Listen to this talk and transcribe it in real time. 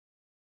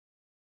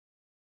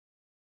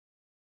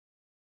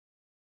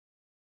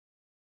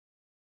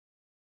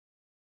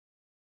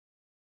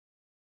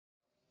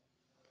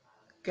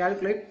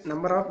Calculate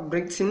number of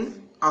bricks in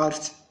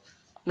arch.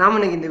 நாம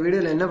இன்னைக்கு இந்த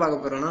வீடியோல என்ன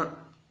பார்க்க போறோம்னா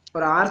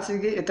ஒரு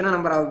ஆர்ச்சுக்கு எத்தனை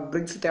நம்பர் ஆஃப்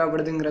bricks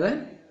தேவைப்படுதுங்கறத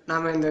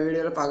நாம இந்த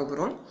வீடியோல பார்க்க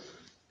போறோம்.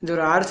 இது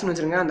ஒரு ஆர்ச்னு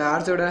வெச்சுங்க. அந்த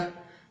ஆர்ச்சோட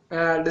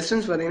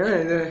டிஸ்டன்ஸ் பாத்தீங்கன்னா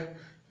இது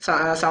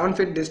 7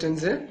 feet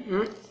டிஸ்டன்ஸ்.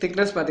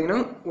 thickness பாத்தீங்கன்னா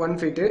 1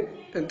 feet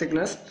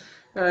thickness.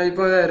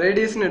 இப்போ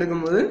ரேடியஸ்னு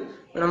எடுக்கும்போது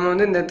நம்ம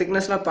வந்து இந்த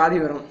thicknessல பாதி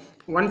வரும்.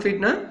 1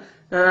 feetனா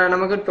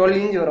நமக்கு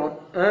 12 inch வரும்.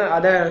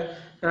 அத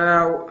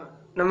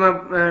நம்ம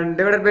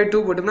divided by 2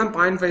 போட்டோம்னா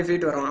 0.5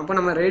 feet வரும். அப்ப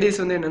நம்ம ரேடியஸ்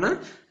வந்து என்னன்னா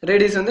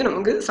ரேடியஸ் வந்து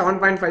நமக்கு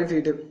 7.5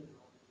 feet.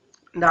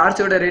 இந்த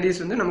ஆர்ச்சோட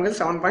ரேடியஸ் வந்து நமக்கு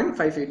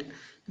 7.5 feet.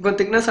 இப்போ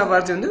thickness of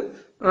arch வந்து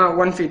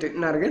 1 feet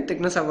னா இருக்கு.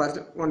 thickness of arch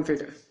 1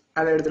 feet.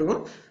 அத எடுத்துறோம்.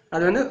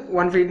 அது வந்து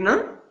 1 feet னா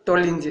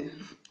 12 inch.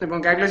 இப்போ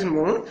கால்குலேஷன்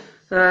போவோம்.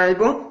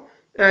 இப்போ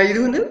இது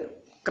வந்து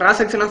cross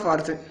section of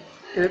arch.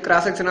 இது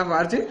cross section of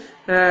arch.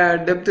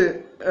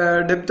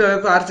 depth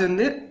of arch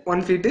வந்து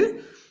 1 feet.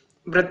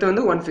 breadth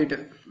வந்து 1 feet.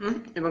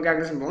 இப்போ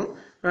கால்குலேஷன் போவோம்.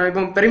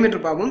 இப்போ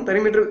பெரிமீட்டர் பாப்போம்.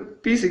 Perimeter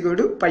p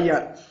 = pi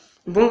r.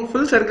 இப்போ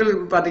full circle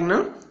பாத்தீங்கன்னா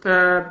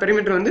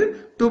பெரிமீட்டர் வந்து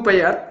 2 pi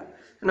r.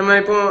 நம்ம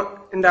இப்போ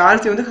இந்த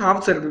ஆர்ச் வந்து half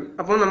circle.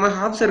 அப்போ நம்ம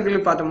half circle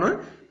பார்த்தோம்னா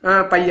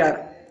pi r.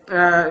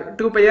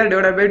 2 pi r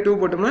divided by 2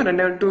 போட்டோம்னா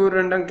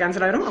 2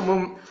 கேன்சல் ஆயிடும். அப்போ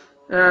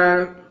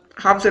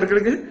half circle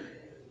க்கு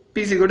p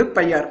 =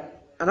 pi r.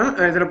 அதான்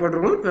இதல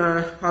போட்டுருக்கோம்.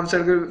 half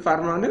circle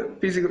ஃபார்முலா வந்து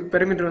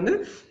பெரிமீட்டர் வந்து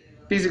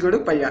p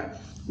 = pi r.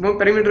 இப்போ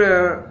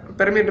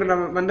பெரிமீட்டர்ல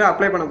வந்து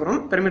அப்ளை பண்ண போறோம்.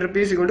 Perimeter p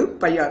 =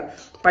 pi r.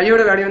 pi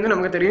யோட வேல்யூ வந்து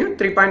நமக்கு தெரியும்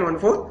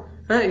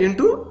 3.14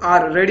 into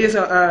r.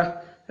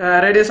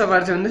 Radius of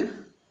arch வந்து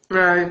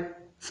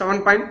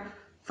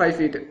 7.5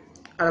 feet.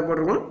 அத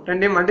போட்டுருக்கோம்.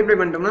 ரெண்டையும் மல்டிப்ளை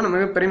பண்ணிட்டோம்னா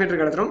நமக்கு பெரிமீட்டர்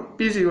கிடைச்சிரும். p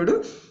 =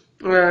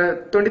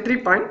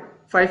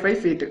 23.55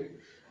 feet.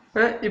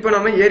 இப்போ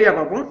நம்ம ஏரியா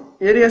பாப்போம்.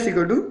 Area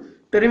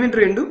 =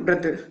 perimeter into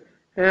breadth.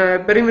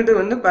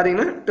 Perimeter வந்து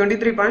பாத்தீங்கன்னா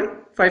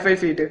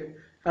 23.55 feet.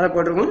 அத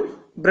போட்டுருக்கோம்.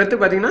 breadth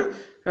பாத்தீங்கன்னா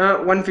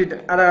 1 feet.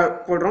 அத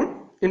போடுறோம்.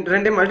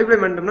 ரெண்டையும் மல்டிப்ளை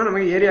பண்ணிட்டோம்னா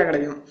நமக்கு ஏரியா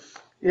கிடைக்கும்.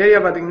 ஏரியா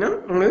பாத்தீங்கன்னா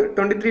உங்களுக்கு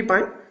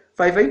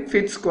 23.55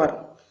 feet square.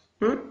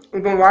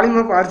 இப்போ வால்யூம்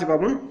ஆஃப் ஆர்ச்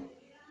பாப்போம்.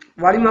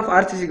 Volume of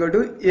arch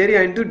 = area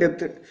into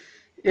depth.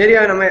 Area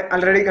நம்ம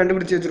ஆல்ரெடி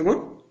கண்டுபிடிச்சு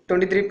வச்சிருக்கோம்.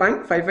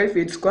 23.55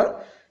 feet square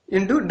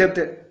into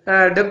depth.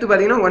 depth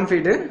பாத்தீங்கன்னா 1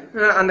 feet.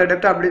 அந்த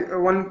depth அப்படி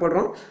 1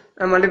 போடுறோம்.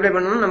 மல்டிப்ளை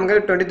பண்ணோம்னா நமக்கு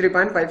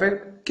 23.55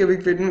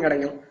 cubic feet னு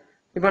கிடைக்கும்.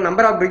 இப்போ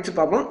நம்பர் ஆஃப் bricks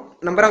பாப்போம்.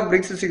 Number of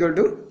bricks =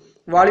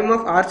 volume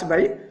of arch by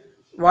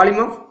volume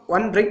of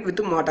 1 brick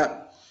with mortar.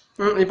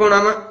 இப்போ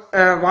நாம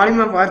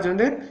வால்யூம் ஆஃப் ஆர்ச்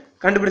வந்து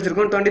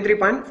கண்டுபிடிச்சிருக்கோம்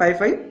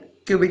 23.55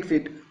 cubic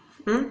feet.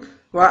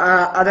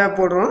 அத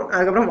போடுறோம்.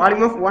 அதுக்கு அப்புறம்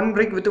volume of 1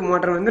 brick with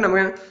mortar வந்து நம்ம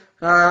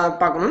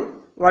பார்க்கணும்.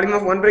 Volume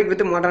of 1 brick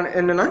with mortar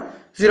என்னன்னா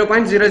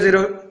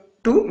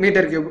 0.002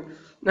 meter cube.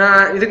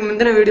 இதுக்கு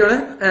முந்தின வீடியோல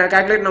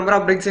calculate number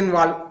of bricks in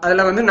wall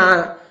அதுல வந்து நான்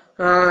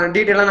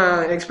டீடைலா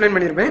நான் எக்ஸ்பிளைன்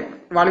பண்ணிருப்பேன்.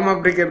 வால்யூம்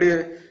ஆஃப் brick எப்படி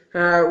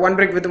 1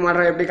 brick with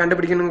mortar எப்படி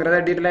கண்டுபிடிக்கணும்ங்கறத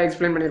டீடைலா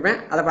எக்ஸ்பிளைன் பண்ணிருப்பேன்.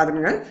 அத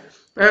பாத்துக்கங்க.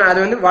 அது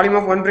வந்து volume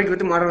of 1 brick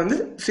with mortar வந்து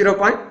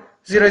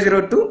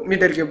 0.002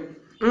 meter cube.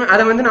 அத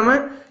வந்து நம்ம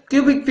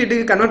cubic feet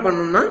க்கு கன்வர்ட்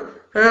பண்ணனும்னா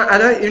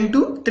அத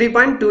into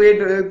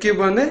 3.28 cube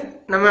வந்து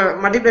நம்ம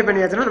மல்டிப்ளை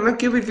பண்ணியாச்சுனா நம்ம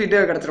cubic feet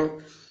கிடைச்சிரும்.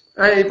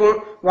 இப்போ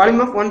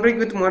volume of 1 brick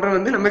with mortar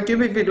வந்து நம்ம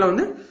cubic feetல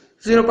வந்து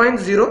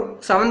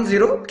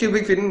 0.070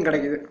 cubic feet னு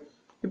கிடைக்குது.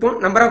 இப்போ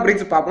நம்பர் ஆஃப்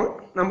bricks பாப்போம்.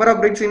 Number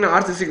of bricks in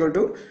arch =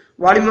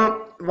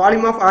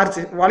 volume of arch.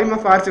 Volume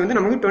of arch வந்து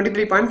நமக்கு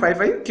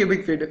 23.55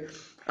 cubic feet.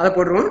 அத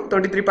போடுறோம்.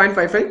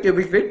 23.55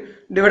 cubic feet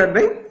divided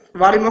by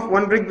volume of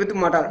 1 brick with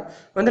mortar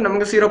வந்து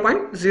நமக்கு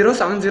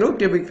 0.070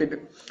 cubic feet.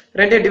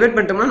 ரெண்டையும் டிவைட்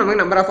பண்ணிட்டோம்னா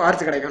நமக்கு நம்பர் ஆஃப்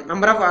ஆர்ச் கிடைக்கும்.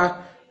 Number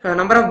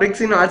of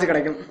bricks in arch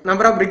கிடைக்கும்.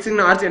 Number of bricks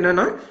in arch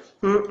என்னன்னா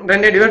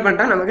ரெண்டையும் டிவைட்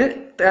பண்ணிட்டா நமக்கு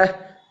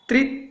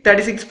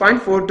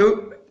 336.42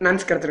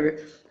 nans கிடைச்சிருக்கு.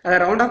 அத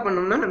ரவுண்ட் ஆஃப்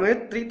பண்ணோம்னா நமக்கு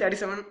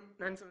 337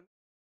 nans